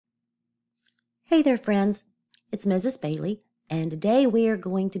Hey there, friends. It's Mrs. Bailey, and today we are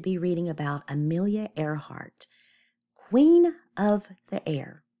going to be reading about Amelia Earhart, Queen of the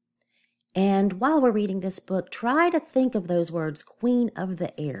Air. And while we're reading this book, try to think of those words, Queen of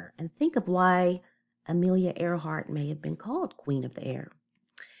the Air, and think of why Amelia Earhart may have been called Queen of the Air.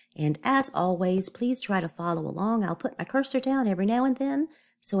 And as always, please try to follow along. I'll put my cursor down every now and then,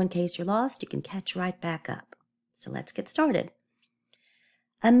 so in case you're lost, you can catch right back up. So let's get started.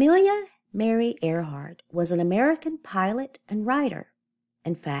 Amelia Mary Earhart was an American pilot and writer.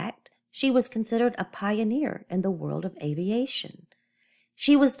 In fact, she was considered a pioneer in the world of aviation.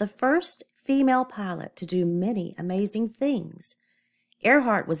 She was the first female pilot to do many amazing things.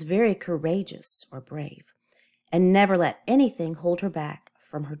 Earhart was very courageous or brave and never let anything hold her back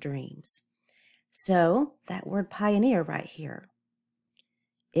from her dreams. So, that word pioneer right here.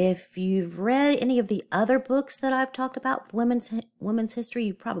 If you've read any of the other books that I've talked about women's history,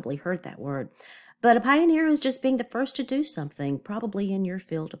 you've probably heard that word. But a pioneer is just being the first to do something, probably in your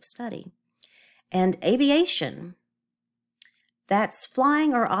field of study. And aviation, that's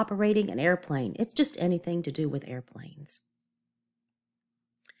flying or operating an airplane. It's just anything to do with airplanes.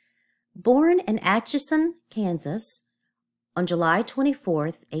 Born in Atchison, Kansas, on July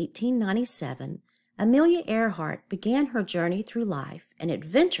 24th, 1897, Amelia Earhart began her journey through life an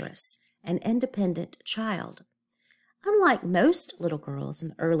adventurous and independent child. Unlike most little girls in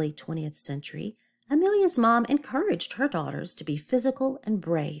the early 20th century, Amelia's mom encouraged her daughters to be physical and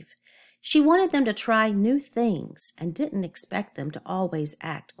brave. She wanted them to try new things and didn't expect them to always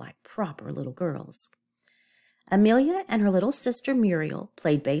act like proper little girls. Amelia and her little sister Muriel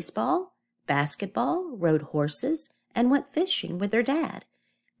played baseball, basketball, rode horses, and went fishing with their dad.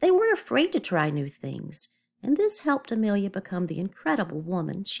 They weren't afraid to try new things, and this helped Amelia become the incredible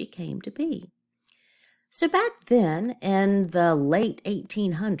woman she came to be. So back then, in the late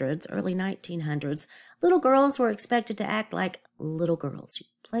 1800s, early 1900s, little girls were expected to act like little girls. You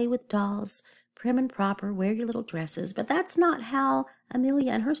play with dolls, prim and proper, wear your little dresses, but that's not how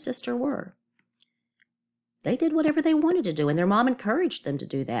Amelia and her sister were. They did whatever they wanted to do, and their mom encouraged them to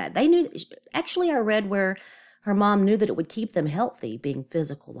do that. They knew, actually I read where her mom knew that it would keep them healthy, being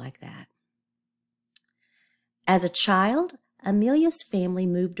physical like that. As a child, Amelia's family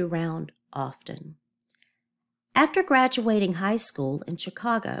moved around often. After graduating high school in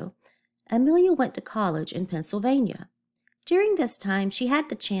Chicago, Amelia went to college in Pennsylvania. During this time, she had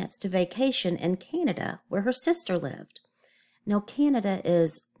the chance to vacation in Canada, where her sister lived. Now, Canada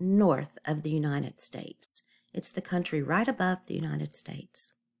is north of the United States. It's the country right above the United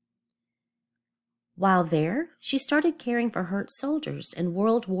States. While there, she started caring for hurt soldiers in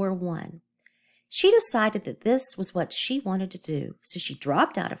World War I. She decided that this was what she wanted to do, so she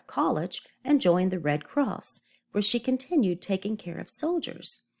dropped out of college and joined the Red Cross, where she continued taking care of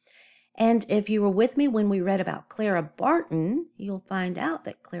soldiers. And if you were with me when we read about Clara Barton, you'll find out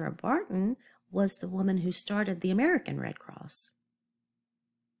that Clara Barton was the woman who started the American Red Cross.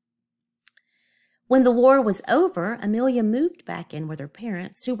 When the war was over, Amelia moved back in with her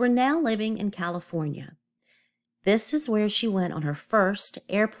parents, who were now living in California. This is where she went on her first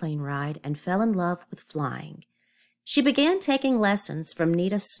airplane ride and fell in love with flying. She began taking lessons from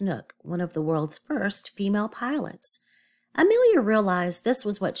Nita Snook, one of the world's first female pilots. Amelia realized this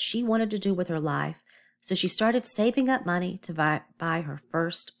was what she wanted to do with her life, so she started saving up money to buy her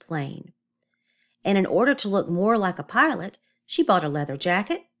first plane. And in order to look more like a pilot, she bought a leather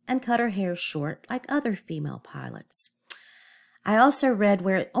jacket and cut her hair short like other female pilots. I also read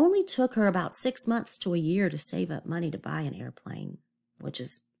where it only took her about 6 months to a year to save up money to buy an airplane, which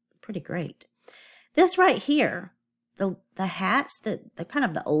is pretty great. This right here, the hats, they're kind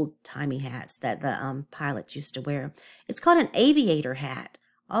of the old-timey hats that the pilots used to wear. It's called an aviator hat,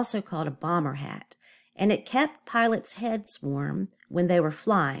 also called a bomber hat, and it kept pilots' heads warm when they were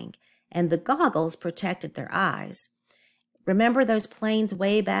flying, and the goggles protected their eyes. Remember those planes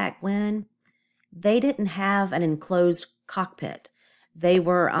way back when? They didn't have an enclosed cockpit. They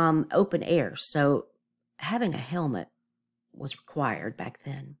were open air, so having a helmet was required back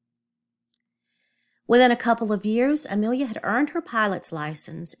then. Within a couple of years, Amelia had earned her pilot's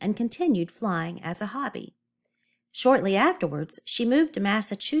license and continued flying as a hobby. Shortly afterwards, she moved to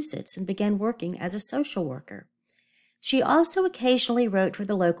Massachusetts and began working as a social worker. She also occasionally wrote for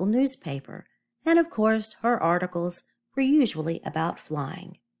the local newspaper, and of course, her articles were usually about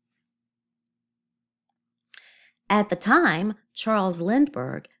flying. At the time, Charles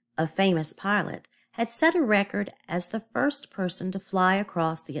Lindbergh, a famous pilot, had set a record as the first person to fly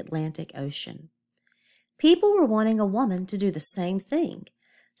across the Atlantic Ocean. People were wanting a woman to do the same thing,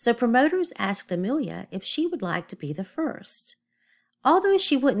 so promoters asked Amelia if she would like to be the first. Although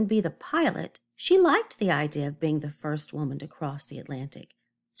she wouldn't be the pilot, She liked the idea of being the first woman to cross the Atlantic,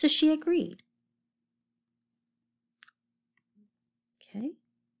 so she agreed. Okay.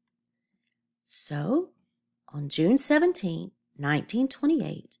 So, on June 17,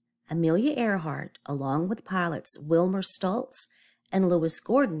 1928, Amelia Earhart, along with pilots Wilmer Stultz and Lewis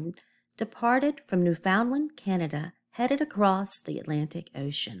Gordon, departed from Newfoundland, Canada, headed across the Atlantic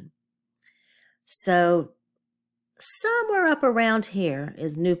Ocean. So, somewhere up around here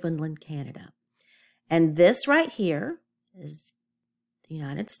is Newfoundland, Canada. And this right here is the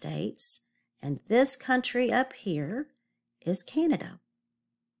United States, and this country up here is Canada.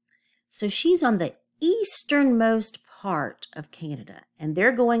 So she's on the easternmost part of Canada, and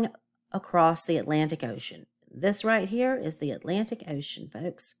they're going across the Atlantic Ocean. This right here is the Atlantic Ocean,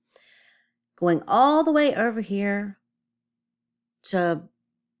 folks. Going all the way over here to,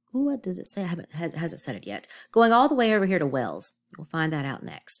 what did it say? Hasn't said it yet. Going all the way over here to Wales. We'll find that out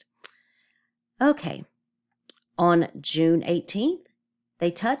next. Okay. On June 18th,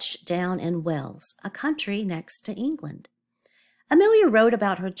 they touched down in Wales, a country next to England. Amelia wrote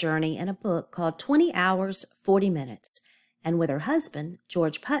about her journey in a book called 20 Hours, 40 Minutes, and with her husband,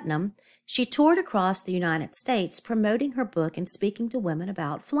 George Putnam, she toured across the United States promoting her book and speaking to women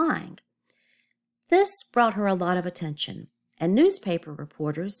about flying. This brought her a lot of attention, and newspaper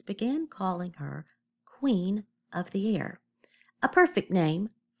reporters began calling her Queen of the Air, a perfect name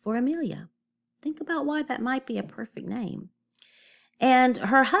for Amelia. Think about why that might be a perfect name. And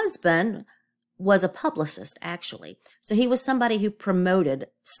her husband was a publicist, actually. So he was somebody who promoted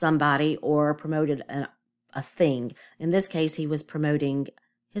somebody or promoted a thing. In this case, he was promoting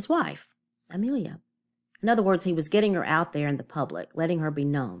his wife, Amelia. In other words, he was getting her out there in the public, letting her be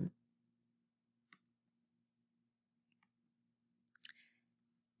known.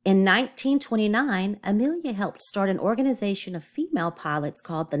 In 1929, Amelia helped start an organization of female pilots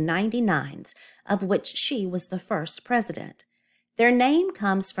called the 99s, of which she was the first president. Their name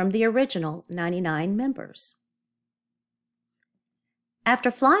comes from the original 99 members.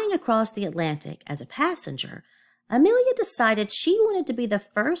 After flying across the Atlantic as a passenger, Amelia decided she wanted to be the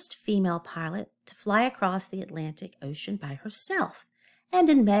first female pilot to fly across the Atlantic Ocean by herself, and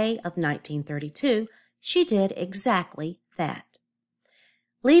in May of 1932, she did exactly that.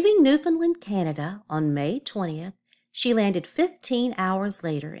 Leaving Newfoundland, Canada on May 20th, she landed 15 hours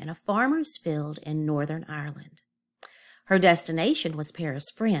later in a farmer's field in Northern Ireland. Her destination was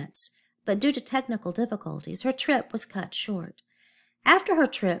Paris, France, but due to technical difficulties, her trip was cut short. After her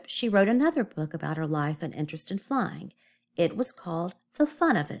trip, she wrote another book about her life and interest in flying. It was called The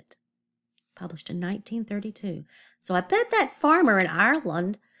Fun of It, published in 1932. So I bet that farmer in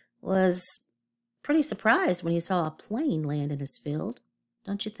Ireland was pretty surprised when he saw a plane land in his field,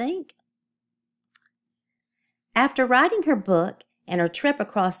 don't you think? After writing her book and her trip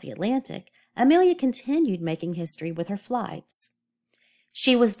across the Atlantic, Amelia continued making history with her flights.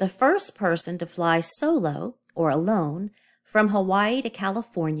 She was the first person to fly solo, or alone, from Hawaii to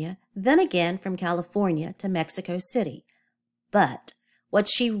California, then again from California to Mexico City. But what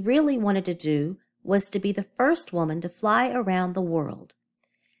she really wanted to do was to be the first woman to fly around the world.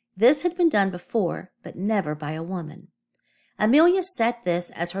 This had been done before, but never by a woman. Amelia set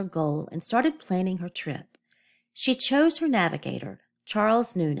this as her goal and started planning her trip. She chose her navigator,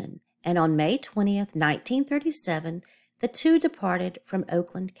 Charles Noonan, and on May 20th, 1937, the two departed from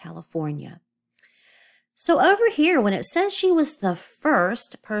Oakland, California. So over here, when it says she was the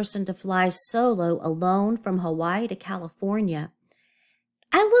first person to fly solo alone from Hawaii to California,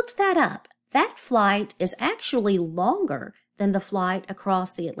 I looked that up. That flight is actually longer than the flight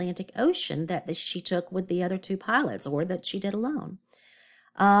across the Atlantic Ocean that she took with the other two pilots, or that she did alone.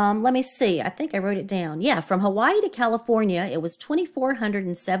 Let me see. I think I wrote it down. Yeah, from Hawaii to California, it was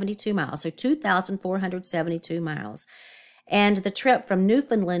 2,472 miles, so 2,472 miles. And the trip from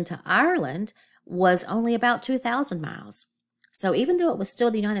Newfoundland to Ireland was only about 2,000 miles. So even though it was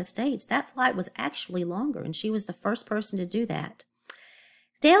still the United States, that flight was actually longer, and she was the first person to do that.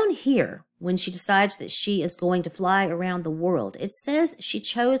 Down here, when she decides that she is going to fly around the world, it says she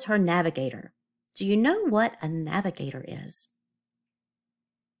chose her navigator. Do you know what a navigator is?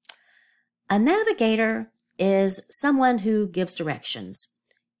 A navigator is someone who gives directions.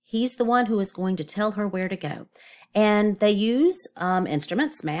 He's the one who is going to tell her where to go. And they use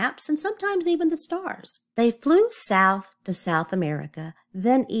instruments, maps, and sometimes even the stars. They flew south to South America,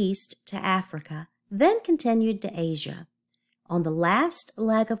 then east to Africa, then continued to Asia. On the last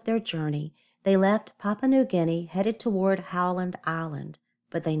leg of their journey, they left Papua New Guinea, headed toward Howland Island,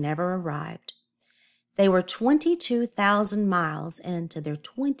 but they never arrived. They were 22,000 miles into their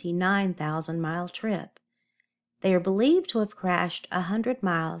 29,000-mile trip. They are believed to have crashed 100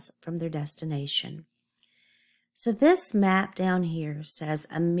 miles from their destination. So this map down here says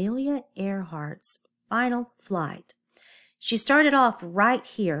Amelia Earhart's final flight. She started off right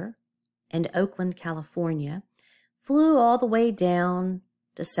here in Oakland, California, flew all the way down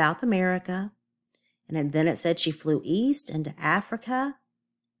to South America, and then it said she flew east into Africa,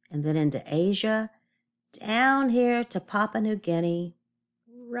 and then into Asia, down here to Papua New Guinea,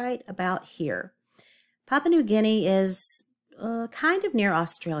 right about here. Papua New Guinea is kind of near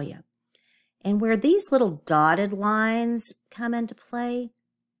Australia. And where these little dotted lines come into play,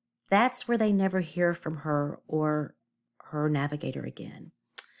 that's where they never hear from her or her navigator again.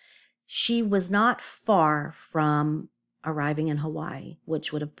 She was not far from arriving in Hawaii,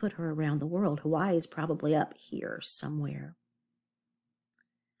 which would have put her around the world. Hawaii is probably up here somewhere.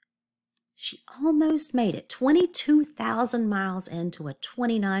 She almost made it, 22,000 miles into a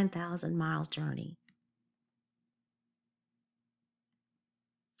 29,000-mile journey.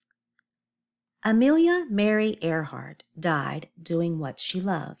 Amelia Mary Earhart died doing what she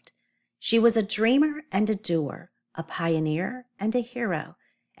loved. She was a dreamer and a doer, a pioneer and a hero,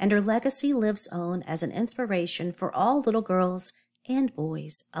 and her legacy lives on as an inspiration for all little girls and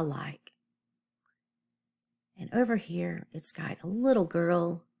boys alike. And over here, it's got a little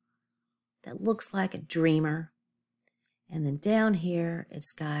girl that looks like a dreamer. And then down here,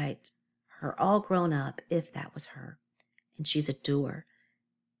 it's got her all grown up, if that was her. And she's a doer.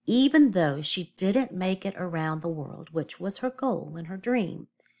 Even though she didn't make it around the world, which was her goal and her dream,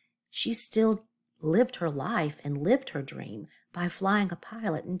 she still lived her life and lived her dream by flying a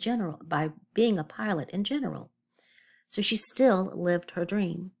pilot in general, by being a pilot in general. So she still lived her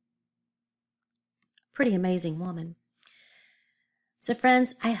dream. Pretty amazing woman. So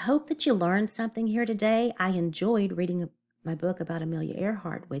friends, I hope that you learned something here today. I enjoyed reading my book about Amelia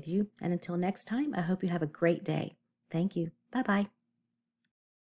Earhart with you. And until next time, I hope you have a great day. Thank you. Bye-bye.